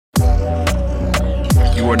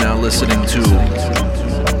You are now listening to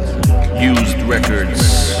Used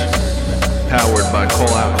Records, powered by Call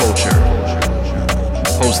Out Culture,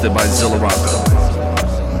 hosted by Zilla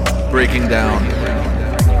Rocca, breaking down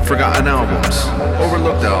forgotten albums,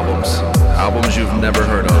 overlooked albums, albums you've never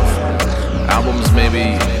heard of, albums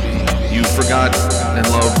maybe you forgot and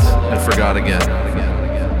loved and forgot again.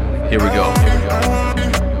 Here we go.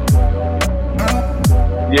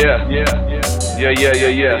 Yeah.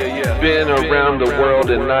 Been around the world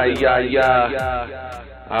and I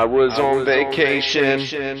was on vacation.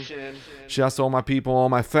 Shouts to all my people, all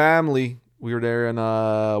my family. We were there in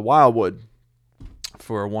Wildwood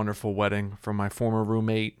for a wonderful wedding from my former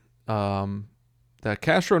roommate that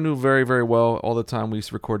Castro knew very, very well. All the time we used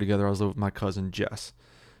to record together, I was living with my cousin Jess.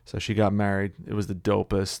 So she got married. It was the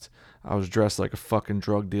dopest. I was dressed like a fucking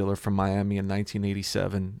drug dealer from Miami in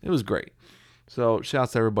 1987. It was great. So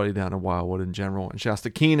shouts to everybody down in Wildwood in general. And shouts to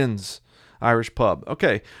Keenan's Irish Pub.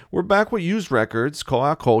 Okay, we're back with Used Records, Call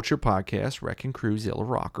Out Culture podcast, Wrecking Crew, Zilla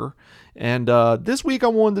Rocker. And this week I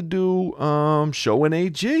wanted to do Show and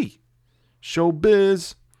AG.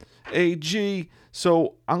 Showbiz, AG.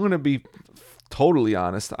 So I'm going to be totally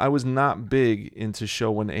honest. I was not big into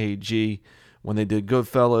Show and AG when they did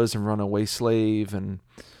Goodfellas and Runaway Slave and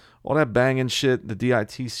all that banging shit, the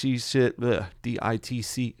DITC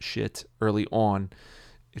shit early on.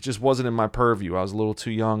 It just wasn't in my purview. I was a little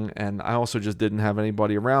too young, and I also just didn't have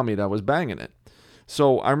anybody around me that was banging it.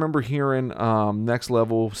 So I remember hearing Next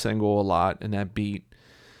Level single a lot and that beat,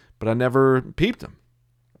 but I never peeped them.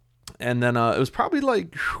 And then it was probably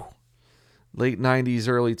like late 90s,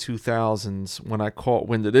 early 2000s when I caught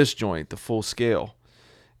wind of this joint, the Full Scale.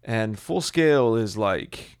 And Full Scale is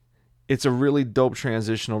like, it's a really dope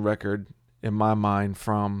transitional record in my mind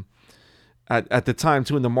from, at the time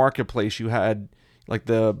too, in the marketplace, you had like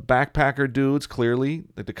the backpacker dudes, clearly,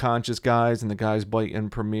 like the conscious guys and the guys biting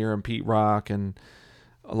Premier and Pete Rock and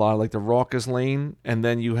a lot of like the raucous lane. And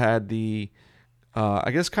then you had the,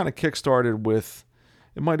 I guess kind of kickstarted with,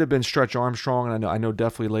 it might have been Stretch Armstrong, and I know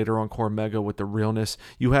definitely later on Cormega with the realness.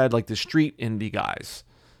 You had like the street indie guys.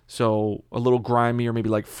 So a little grimier, maybe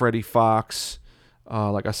like Freddie Fox,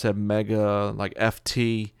 like I said, Mega, like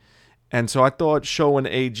FT. And so I thought Show and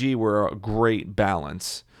AG were a great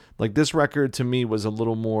balance. Like this record to me was a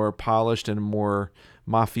little more polished and more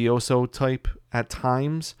mafioso type at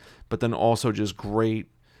times, but then also just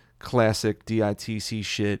great classic DITC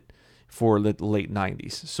shit for the late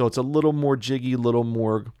 90s. So it's a little more jiggy, a little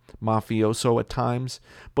more mafioso at times,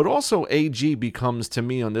 but also AG becomes to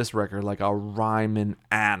me on this record like a rhyming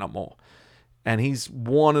animal. And he's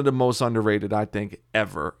one of the most underrated, I think,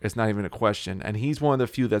 ever. It's not even a question. And he's one of the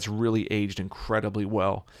few that's really aged incredibly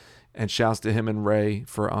well. And shouts to him and Ray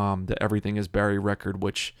for the Everything Is Barry record,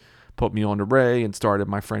 which put me on to Ray and started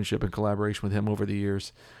my friendship and collaboration with him over the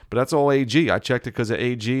years. But that's all AG. I checked it because of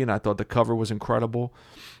AG, and I thought the cover was incredible.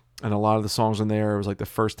 And a lot of the songs in there, it was like the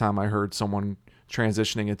first time I heard someone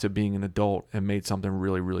transitioning into being an adult and made something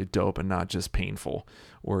really, really dope and not just painful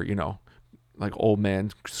or, you know, like old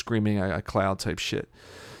man screaming at a cloud type shit.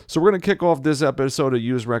 So we're going to kick off this episode of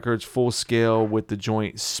Used Records Full Scale with the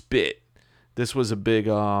joint Spit. This was a big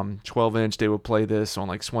 12-inch. They would play this on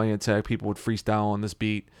like Sway and Tech. People would freestyle on this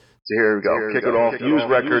beat. So here we go. Kick it off. Used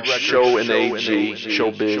Records, Show and AG,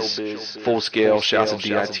 Showbiz, Full Scale, shouts to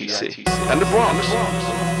DITC. And the Bronx.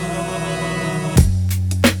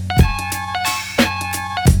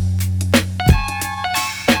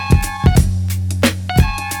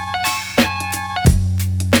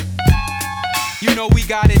 You know we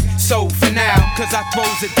got it, so for now, cause I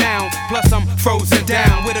throws it down. Plus I'm frozen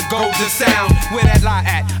down with a golden sound. Where that lie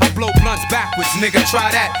at? I blow blunts backwards, nigga, try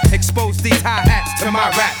that. Expose these hi-hats to my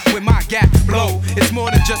rap. With my gap blow, it's more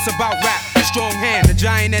than just about rap. Strong hand, the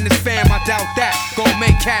giant and his fam, I doubt that. Gon'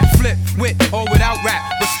 make cash flip, with or without rap.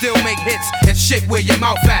 But still make hits and shit where your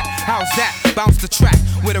mouth at. How's that? Bounce the track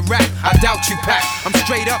with a rap, I doubt you pack. I'm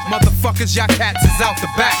straight up, motherfuckers, y'all cats is out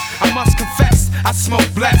the back. I must confess, I smoke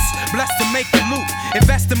blessed to make the loot.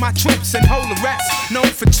 Invest in my troops and hold the rest.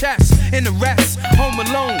 Known for chess, in the rest. Home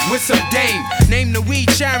alone with some dame. Name the weed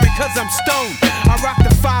Sharon cause I'm stoned. I rock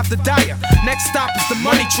the 5 to Dyer. Next stop is the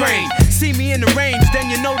money train. See me in the range, then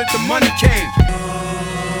you know that the money came.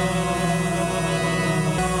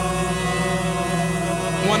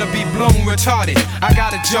 Wanna be blown retarded, I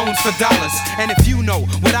got a Jones for dollars. And if you know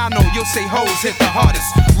what I know, you'll say hoes hit the hardest.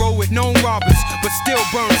 Roll with known robbers, but still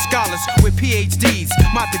burn scholars with PhDs.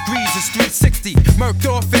 My degrees is 360, murked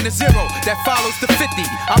off in a zero that follows the 50.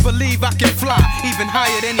 I believe I can fly, even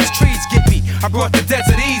higher than these trees get me. I brought the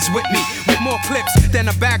desert ease with me, with more clips than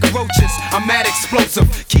a bag of roaches. I'm mad explosive,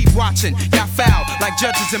 keep watching. Y'all foul like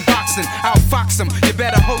judges in boxing. I'll fox them, you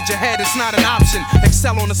better hold your head, it's not an option.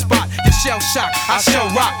 Excel on the spot, you're shell shocked, I shall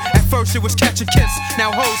rock. At first it was catch a kiss,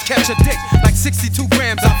 now hoes catch a dick. Like 62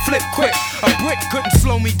 grams, I flip quick. A brick couldn't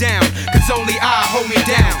slow me down, cause only I hold me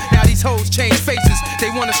down. Now these hoes change faces,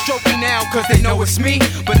 they wanna stroke me now, cause they know it's me.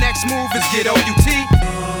 But next move is get OUT.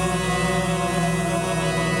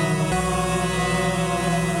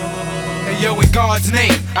 Yo, in God's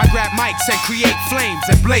name, I grab mics and create flames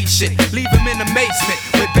and blaze shit. Leave them in amazement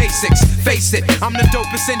with basics. Face it, I'm the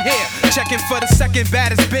dopest in here. Checking for the second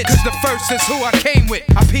baddest bitch, cause the first is who I came with.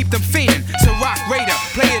 I peep them fiendin', so rock Raider,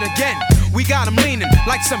 play it again. We got them leaning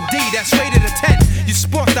like some D that's rated a 10. You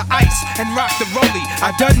sport the ice and rock the rollie,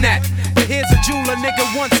 I done that. But here's a jeweler nigga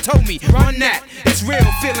once told me, run that. It's real,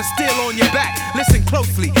 feeling still on your back. Listen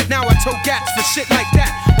closely, now I tote gats for shit like that.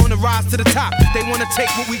 On the rise to the top, they wanna take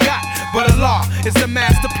what we got. But Allah is the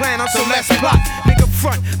master planner, so let's plot. Nigga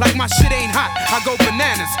front like my shit ain't hot, I go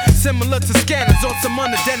bananas. Similar to scanners on some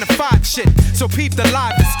unidentified shit. So peep the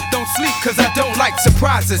livest, don't sleep cause I don't like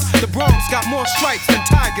surprises. The Bronx got more stripes than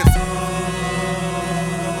tigers.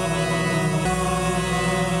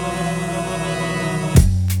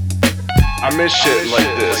 I miss shit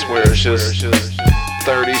like this where it's just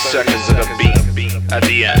 30 seconds of a beat at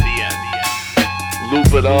the end.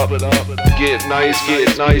 Loop it up, get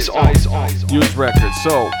nice, on. Used record.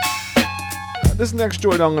 So this next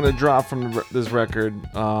joint I'm gonna drop from this record,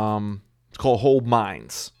 it's called Hold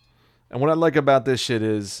Minds. And what I like about this shit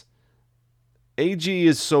is AG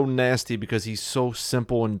is so nasty because he's so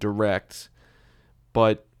simple and direct,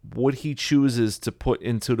 but what he chooses to put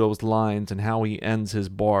into those lines and how he ends his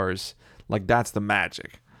bars, like that's the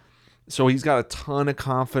magic. So he's got a ton of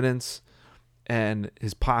confidence and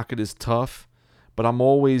his pocket is tough, but I'm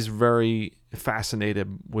always very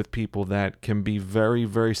fascinated with people that can be very,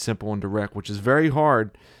 very simple and direct, which is very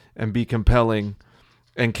hard, and be compelling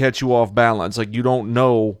and catch you off balance. Like you don't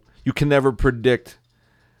know, you can never predict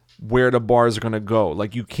where the bars are going to go.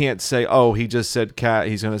 Like you can't say, oh, he just said cat,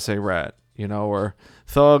 he's going to say rat, you know, or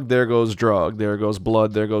thug, there goes drug, there goes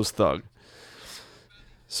blood, there goes thug.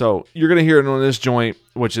 So you're going to hear it on this joint,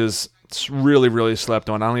 which is really, really slept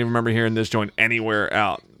on. I don't even remember hearing this joint anywhere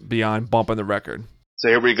out beyond bumping the record. So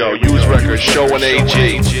here we go. Use record, show an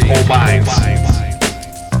AG, Hold Minds.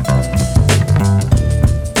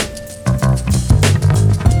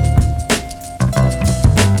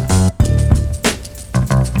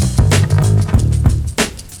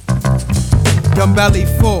 Dumb belly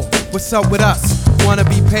full, what's up with us? Wanna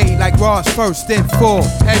be paid like Ross first, then full.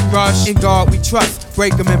 Head rush, in God we trust.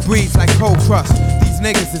 Break them in breeds like cold crust. These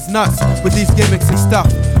niggas is nuts with these gimmicks and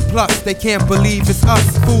stuff. Plus, they can't believe it's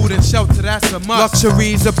us. Food and shelter, that's a must.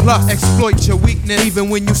 Luxury's a plus. Exploit your weakness. Even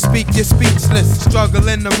when you speak, you're speechless.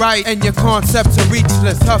 Struggling to write, and your concepts are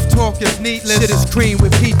reachless. Tough talk is needless. Shit is cream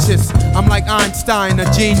with peaches. I'm like Einstein,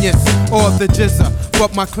 a genius. Or the jizzer.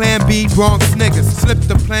 But my clan B, Bronx niggas. Slip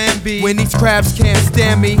the plan B. When these crabs can't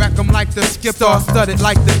stand me, wreck them like the skipper. Star-studded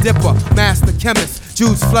like the dipper. Master chemist.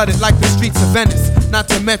 Jews flooded like the streets of Venice. Not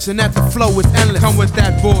to mention that the flow is endless. Come with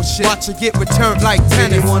that bullshit. Watch it get returned like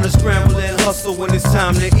tennis. They wanna scramble and hustle when it's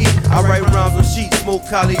time to eat. I write rhymes on sheets, smoke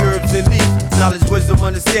collie herbs and leaves. Knowledge, wisdom,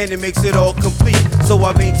 understanding makes it all complete. So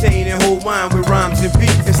I maintain and hold mine with rhymes and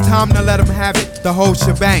beats. It's time to let them have it, the whole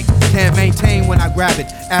shebang. Can't maintain when I grab it.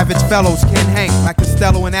 Average fellows can hang like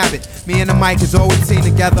Costello and Abbott. Me and the mic is always seen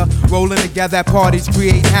together, rolling together at parties,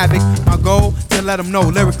 creating havoc. My goal, to let them know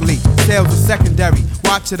lyrically, sales are secondary.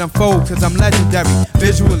 Watch it unfold, cause I'm legendary.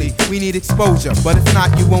 Visually, we need exposure, but if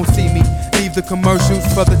not, you won't see me. Leave the commercials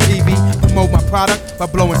for the TV. Promote my product by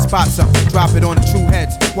blowing spots up. Drop it on the true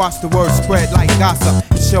heads. Watch the word spread like gossip.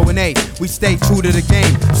 It's showing A, we stay true to the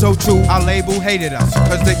game. So true, our label hated us,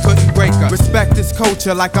 cause they couldn't break us. Respect this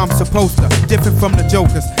culture like I'm supposed to. Different from the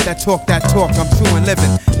jokers that talk, I'm true and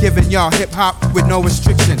living. Giving y'all hip hop with no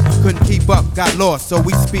restriction. Couldn't keep up, got lost, so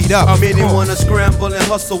we speed up. Many wanna scramble and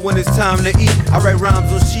hustle when it's time to eat. I write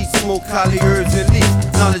rhymes on sheets, smoke collie herbs and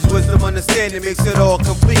leaves. Knowledge, wisdom, understanding makes it all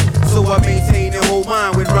complete. So I maintain and hold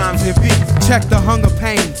mine with rhymes and beats. Check the hunger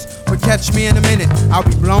pains, but catch me in a minute. I'll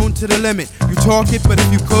be blown to the limit. You talk it, but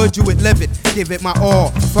if you could, you would live it. Give it my all.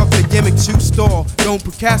 Fuck the gimmicks, you stall. Don't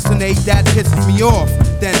procrastinate, that pisses me off.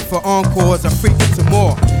 Then for encores, I freak it some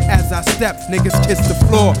more. As I step, niggas kiss the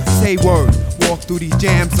floor. Say word. Walk through these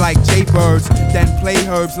jams like Jaybirds, then play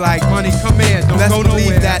herbs like money. Come here, don't go nowhere.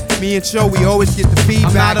 Believe that. Me and Show, we always get the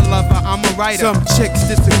feedback. I'm not a lover, I'm a writer. Some chicks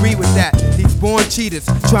disagree with that. These born cheaters,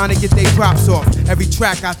 trying to get their props off. Every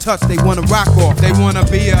track I touch, they wanna rock off. They wanna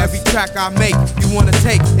be us. Every track I make, you wanna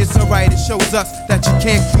take. It's alright, it shows us that you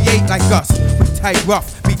can't create like us. We tight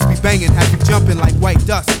rough, beats be banging, have you jumping like white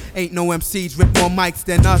dust. Ain't no MCs rip more mics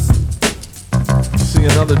than us. See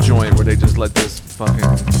another joint where they just let this fucking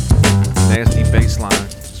nasty bass line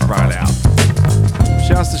just ride out.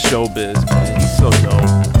 Shouts to Showbiz, man. He's so dope.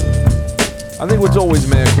 I think what's always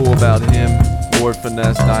mad cool about him, Lord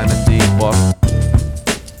Finesse, Diamond D, Buck,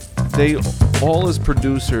 all his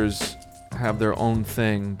producers have their own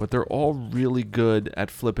thing, but they're all really good at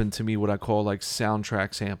flipping to me what I call like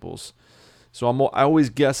soundtrack samples. So I always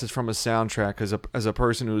guess it's from a soundtrack, because as a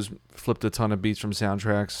person who's flipped a ton of beats from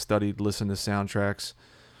soundtracks, studied, listened to soundtracks,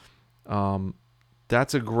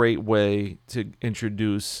 that's a great way to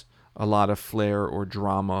introduce a lot of flair or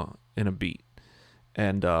drama in a beat.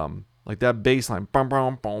 And like that bass line, boom,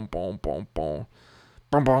 boom, boom, boom, boom, boom,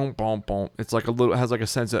 boom, boom, boom, boom. It's like has like a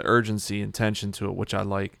sense of urgency and tension to it, which I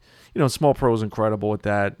like. You know, Small Pro's incredible with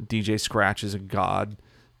that. DJ Scratch is a god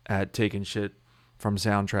at taking shit from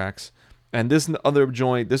soundtracks. And this other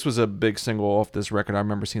joint, this was a big single off this record. I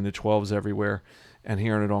remember seeing the 12s everywhere and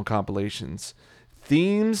hearing it on compilations.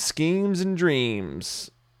 Themes, Schemes, and Dreams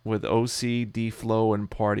with OC, D-Flow, and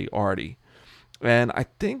Party Artie. And I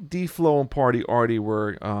think D-Flow and Party Artie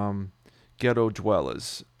were Ghetto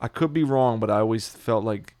Dwellers. I could be wrong, but I always felt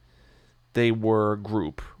like they were a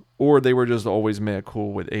group. Or they were just always mad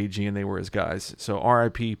cool with AG and they were his guys. So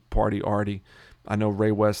R.I.P. Party Artie. I know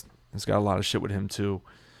Ray West has got a lot of shit with him too.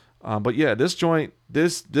 But yeah, this joint,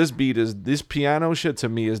 this beat this piano shit to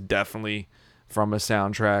me is definitely from a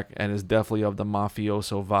soundtrack and is definitely of the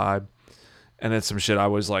mafioso vibe. And it's some shit I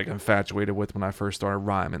was like infatuated with when I first started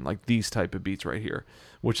rhyming, like these type of beats right here.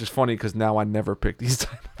 Which is funny because now I never pick these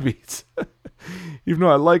type of beats. Even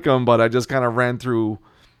though I like them, but I just kind of ran through,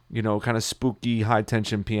 you know, kind of spooky, high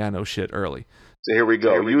tension piano shit early. So here we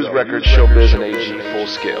go. Use records, Showbiz, and AG full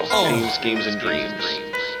scale. Themes, Schemes, and Dreams.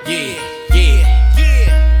 Yeah.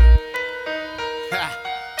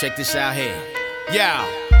 Ha, check this out here. Yeah.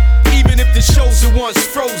 Even if the shows are once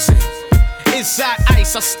frozen, inside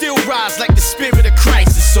ice, I still rise like the spirit of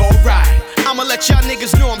Christ. It's alright. I'ma let y'all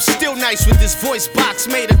niggas know I'm still nice with this voice box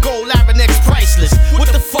made of gold, Lavinex priceless.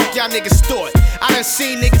 What the fuck y'all niggas thought? I done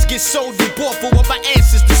seen niggas get sold and bought for what my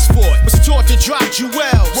ancestors fought. Was taught to drop jewels.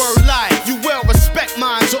 Word life, you well respect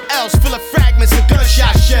mines or else full of fragments and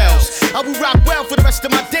gunshot shells. I will rock well for the rest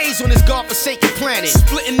of my days on this godforsaken planet.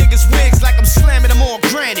 Splitting niggas' wigs like I'm slamming them on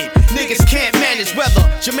granite. Niggas can't manage whether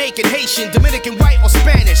Jamaican, Haitian, Dominican, white, or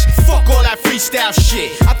Spanish. Fuck all that freestyle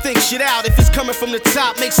shit. I think shit out if it's coming from the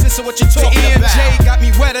top. Makes sense of what you're talking about. ENJ got me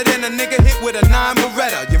wetter than a nigga hit with a 9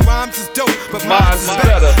 Beretta. Your rhymes is dope, but mine's is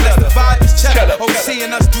better. Let's divide this cheddar. OC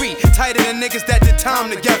and us three, tighter than niggas that did time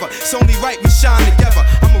together. It's only right we shine together.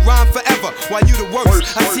 I'ma rhyme forever while you the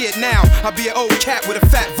worst. I see it now. I'll be an old cat with a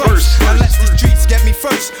fat verse. Unless the streets get me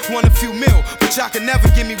first. Want a few mil, but y'all can never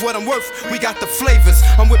give me what I'm worth. We got the flavors.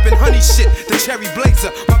 I'm whipping honey shit, the cherry blazer.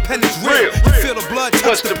 My pen is real. You feel the blood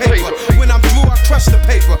touch the paper. When I'm through, I crush the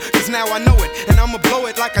paper. Cause now I know it, and I'ma blow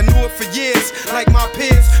it like I knew it for years. Like my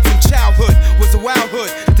peers from childhood was a wild hood.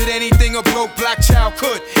 Did anything a broke black child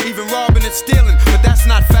could. Even robbing and stealing, but that's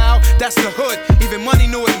not foul, that's the hood. Even money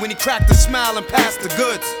knew it when he cracked a smile and passed the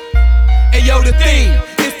goods. Ayo, the theme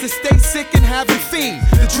is to stay sick and have a theme.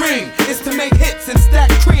 The dream is to make hits and stack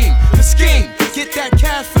cream. The scheme, get that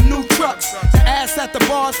cash for new trucks. The ass at the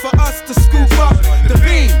bars for us to scoop up. The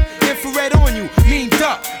beam, infrared on you, mean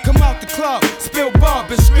duck. Come out the club, spill bub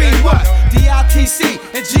and scream what? DITC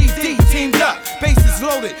and GD teamed up. Bases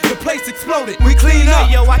loaded, the place exploded. We clean up.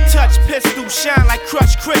 Hey, yo, I touch pistols, shine like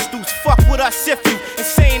crushed crystals. Fuck with us if you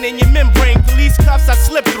insane in your membrane. Police cuffs I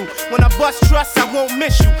slip through. When I bust trust, I won't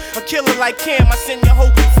miss you. A killer like Cam, I send your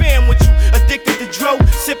whole fam with you. Addicted to dro,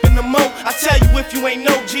 sipping the mo. I tell you if you ain't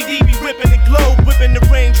know, GD be ripping the globe, whipping the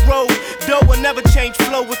Range Road. Dough will never change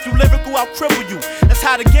flow. If you lyrical, I'll cripple you. That's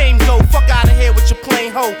how the game go. Fuck out of here with your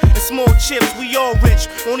plain hoe and small chips. We all rich,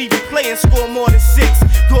 won't even play and score more than 6.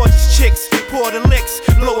 Gorgeous chicks, pour the licks.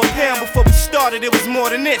 Blow a pound before we started, it was more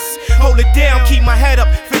than this. Hold it down, keep my head up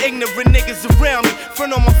for ignorant niggas around me.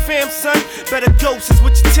 Front on my fam, son, better go since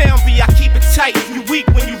what your town be. I keep it tight, you weak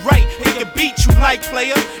when you right. Pick a beat you like,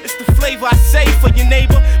 player. It's the flavor I say for your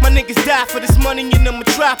neighbor. My niggas die for this money in the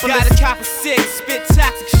metropolis. Got a cop of 6, spit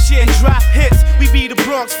toxic shit and drop hits. We be the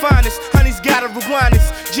Bronx finest, honey's gotta rewind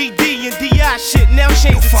this. GD and DI shit, now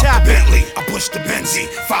change the topic. The Bentley, I push the Benzie,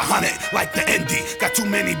 500 like the Indy. Got too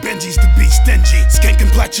many Benjis to be stingy. Skin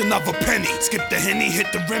complexion of a penny. Skip the Henny,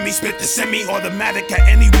 hit the Remy, spit the semi. Automatic at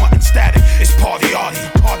anyone static. It's party,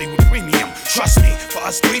 party with premium. Trust me, for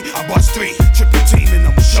us three, I bust 3.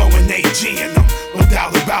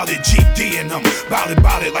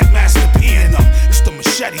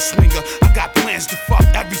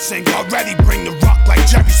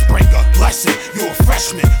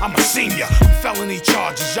 I'm a senior. I'm felony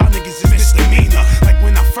charges, y'all niggas is misdemeanor. Like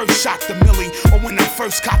when I first shot the Millie, or when I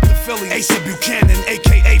first copped the Philly. Asa Buchanan,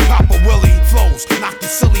 aka Papa Willie. Flows, knock the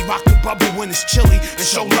silly, rock the bubble when it's chilly, and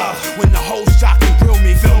show love when the hoes shock and grill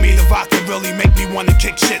me. Feel me, the vodka really make me wanna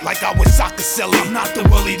kick shit like I was soccer silly. I'm not the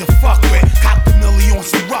Willie to fuck with. Cop the Millie on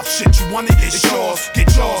some rough shit. You want it? It's yours. Get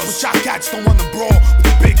yours. But y'all cats don't wanna brawl with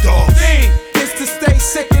the big dogs. Dream is to stay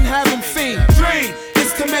sick and have them fiend. Dream is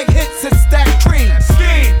to make hits and stack cream.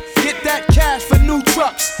 Scheme, get that cash for new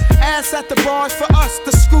trucks. Ass at the bars for us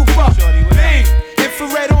to scoop up. Bang,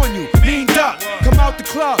 infrared on you, mean duck. Come out the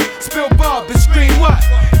club, spill bub and scream what?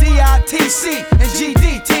 DITC and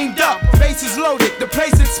GD teamed up. Bases loaded, the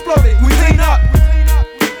place exploded. We clean up.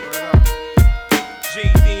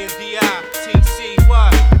 GD and DITC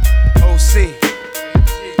what? OC,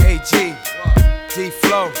 AG, D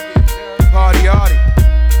Flow, Party Arty,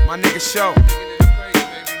 my nigga Show.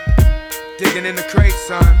 Digging in the crate,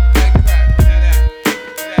 son.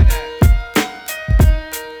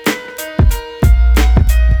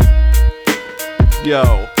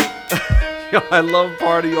 Yo, I love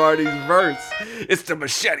Party Arty's verse. It's the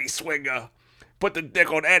machete swinger. Put the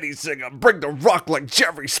dick on any singer. Bring the rock like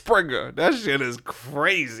Jerry Springer. That shit is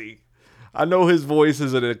crazy. I know his voice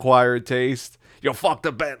is an acquired taste. Yo, fuck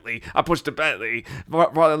the Bentley. I push the Bentley.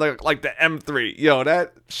 Like the M3. Yo,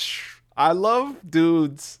 I love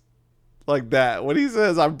dudes like that. When he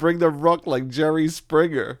says, I bring the rock like Jerry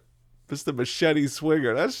Springer. It's the machete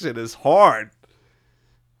swinger. That shit is hard.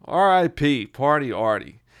 R.I.P. Party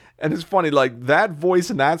Arty. And it's funny, like that voice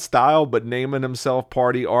and that style, but naming himself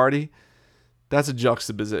Party Arty, that's a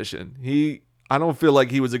juxtaposition. I don't feel like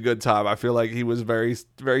he was a good time. I feel like he was very,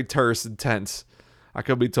 very terse and tense. I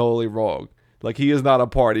could be totally wrong. Like he is not a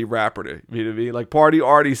party rapper. You know what I mean? Like Party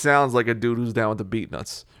Arty sounds like a dude who's down with the beat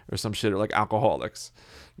nuts or some shit, or like Alcoholics.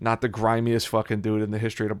 Not the grimiest fucking dude in the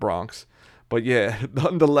history of the Bronx. But yeah,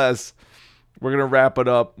 nonetheless, we're gonna wrap it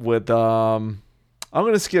up with I'm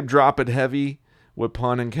going to skip Drop It Heavy with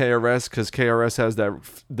Pun and KRS because KRS has the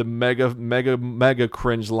mega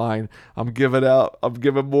cringe line. I'm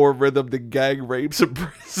giving more rhythm than gang rapes in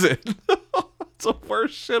prison. It's the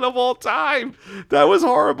worst shit of all time. That was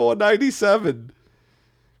horrible in 97.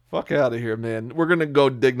 Fuck out of here, man. We're going to go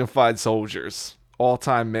Dignified Soldiers.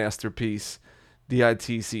 All-time masterpiece.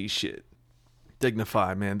 DITC shit.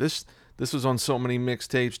 Dignified, man. This was on so many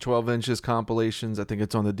mixtapes, 12 inches compilations. I think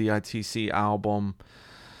it's on the DITC album.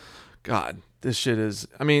 God, this shit is...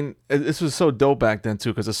 I mean, this was so dope back then,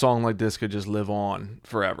 too, because a song like this could just live on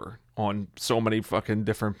forever on so many fucking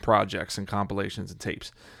different projects and compilations and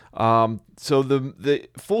tapes. So the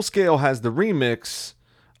Full Scale has the remix,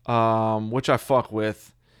 which I fuck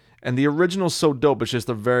with. And the original's so dope. It's just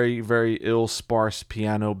a very, very ill-sparse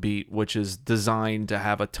piano beat, which is designed to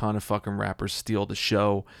have a ton of fucking rappers steal the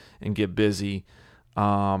show and get busy.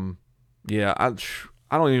 Yeah, I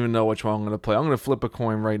don't even know which one I'm going to play. I'm going to flip a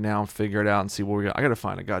coin right now and figure it out and see what we got. I got to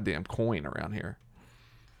find a goddamn coin around here.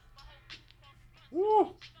 Woo.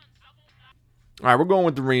 All right, we're going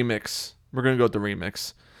with the remix. We're going to go with the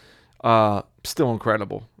remix. Still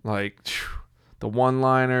incredible. Like, the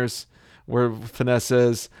one-liners... where Finesse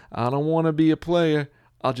says, I don't want to be a player,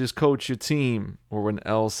 I'll just coach your team. Or when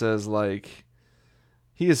L says, like,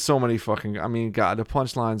 he has so many fucking, I mean, God, the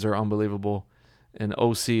punchlines are unbelievable. And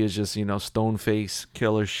OC is just, stone face,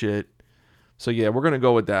 killer shit. So yeah, we're going to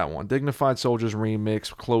go with that one. Dignified Soldiers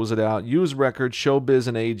remix, close it out. Use record, Showbiz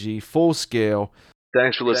and AG, Full Scale.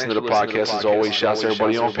 Thanks for listening to the podcast. As always, shouts to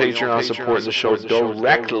everybody on Patreon supporting the show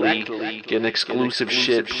directly. Getting exclusive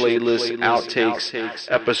shit, playlists, outtakes,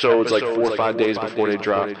 episodes like 4 or 5 days before they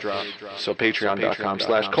drop. So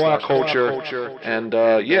patreon.com/co-op-culture. And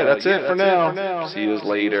yeah, that's it for now. See you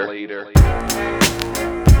later.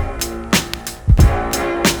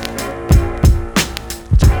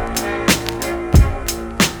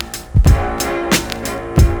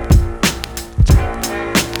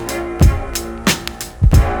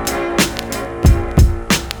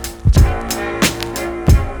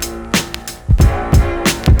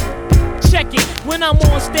 When I'm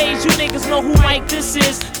on stage, you niggas know who Mike this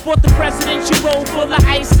is. Sport the presidential role full of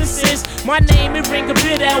ISIS. My name, it ring a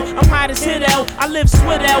bit L. I'm hot as hit L. I live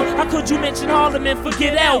sweat L. How could you mention Harlem and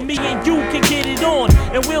forget L? Me and you can get it on,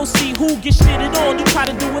 and we'll see who gets shitted on. You try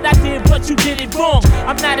to do what I did, but you did it wrong.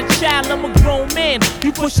 I'm not a child, I'm a grown man.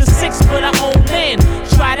 You push a 6, but I own land.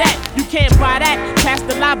 Try that, you can't buy that. Pass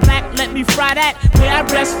the lie black, let me fry that. Where I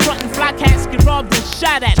rest, front and fly cats get robbed and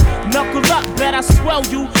shot at. Knuckle up, bet I swell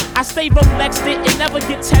you. I stay Rolexed it and never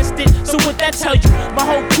get tested. So what that tell you? My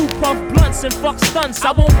whole crew puff blunts and fuck stunts.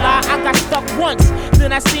 I won't lie, I got stuck once.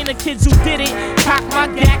 Then I seen the kids who did it, cock my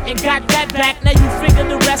gat and got that back. Now you figure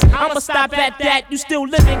the rest, I'ma stop at that. You still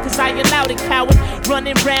living cause I allowed it, coward.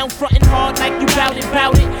 Running round, fronting hard like you bout it.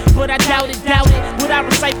 But I doubt it. What I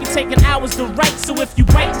recite be taking hours to write. So if you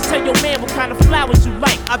write, just tell your man what kind of flowers you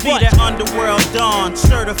like. I be that underworld dawn,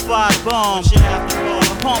 certified bomb.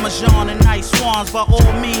 Parmesan and nice swans. By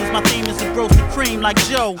all means, my theme is to roast the cream like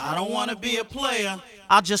Joe. I don't wanna be a player,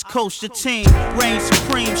 I'll just coach the team. Reign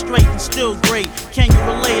supreme, straight and still great. Can you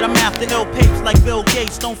relate? I'm after ill papes like Bill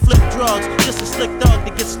Gates. Don't flip drugs, just a slick thug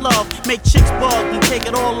that gets love. Make chicks bug and take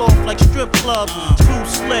it all off like strip clubs. Too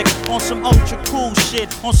slick, on some ultra cool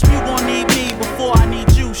shit. On some you gon' need me before I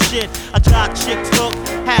need you shit. I got chicks hooked,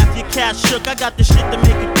 half your cash shook. I got the shit to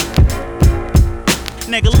make it.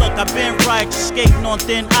 Nigga, look, I been right, skating on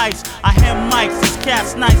thin ice. I hem mics, this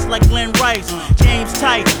cat's nice like Glenn Rice. Game's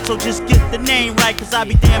tight, so just get the name right. Cause I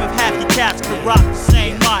be damn if half your cats could rock the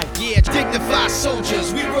same mic. Yeah, dignified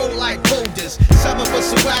soldiers, we roll like boulders. Some of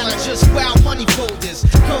us are wild, just wild money folders.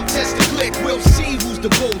 Come test the click, we'll see who's the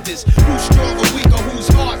boldest. Who's strong or weak or whose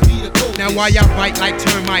heart be the coldest. Now while y'all bite like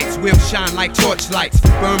termites, we'll shine like torchlights.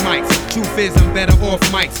 Burn mics, truth is I'm better off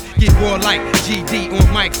mics. Get war like GD on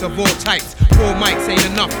mics of all types. 4 mics ain't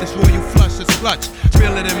enough, this royal flush is clutch.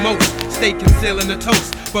 Realer than most, stay concealing the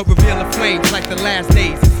toast. But reveal the flames like the last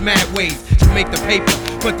days. It's mad ways to make the paper,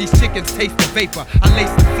 but these chickens taste the vapor. I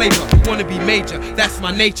lace the flavor, wanna be major, that's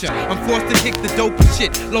my nature. I'm forced to kick the dope and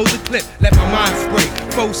shit, load the clip, let my mind spray.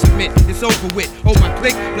 Foes submit, it's over with. Oh my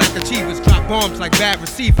click, black achievers drop bombs like bad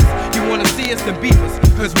receivers. You wanna see us, then beep us,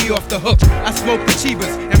 cause we off the hook. I smoke the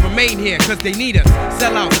cheebas and remain here, cause they need us.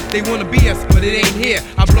 Sell out, they wanna be us, but it ain't here.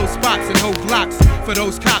 I blow spots and hold blocks for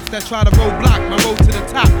those cops that try to roadblock my road to the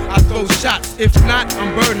top. I throw shots, if not,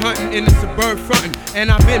 I'm bird hunting in the suburb frontin'.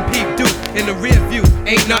 And I've been peep Duke in the rear view,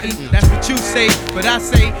 ain't nothing. That's what you say, but I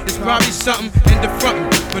say it's probably something in the frontin'.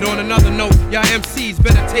 But on another note, y'all MCs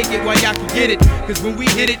better take it while y'all can get it. Cause when we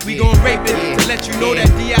hit it, we gon' rape it. To let you know that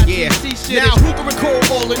DITC shit. Now who can recall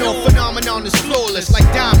all in all phenomenon is flawless. Like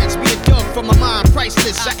diamonds being dug from my mind,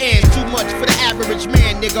 priceless. I am too much for the average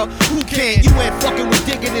man, nigga. Who can? You ain't fucking with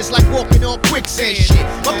digging, it's like walking on quicksand shit.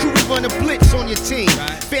 My crew, we run a blitz on your team.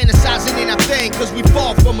 Fantasizing in our thing, cause we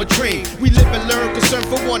fall from a dream. We live and learn, concern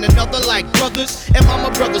for one another like brothers. And I'm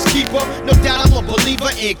a brother's keeper. No doubt I'm a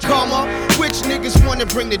believer in karma. Which niggas wanna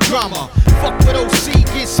bring the drama? Fuck with OC,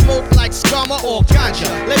 get smoked like scammer or ganja.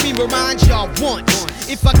 Let me remind y'all once.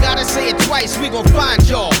 If I gotta say it twice, we gon' find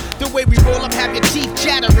y'all. The way we roll up, have your teeth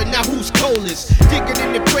chattering. Now who's coldest? Digging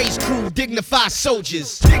in the praise crew, dignified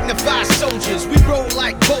soldiers. Dignified soldiers, we roll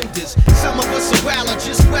like boulders. Some of us are wild,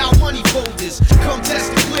 just wild money folders. Come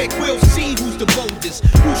test the click, we'll see who's the boldest.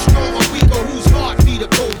 Who's strong or weak or whose heart be the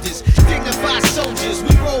coldest. Dignified soldiers,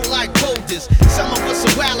 we roll like boulders. Some of us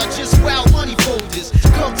are wild, just wild money folders.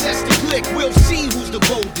 Come test the click, we'll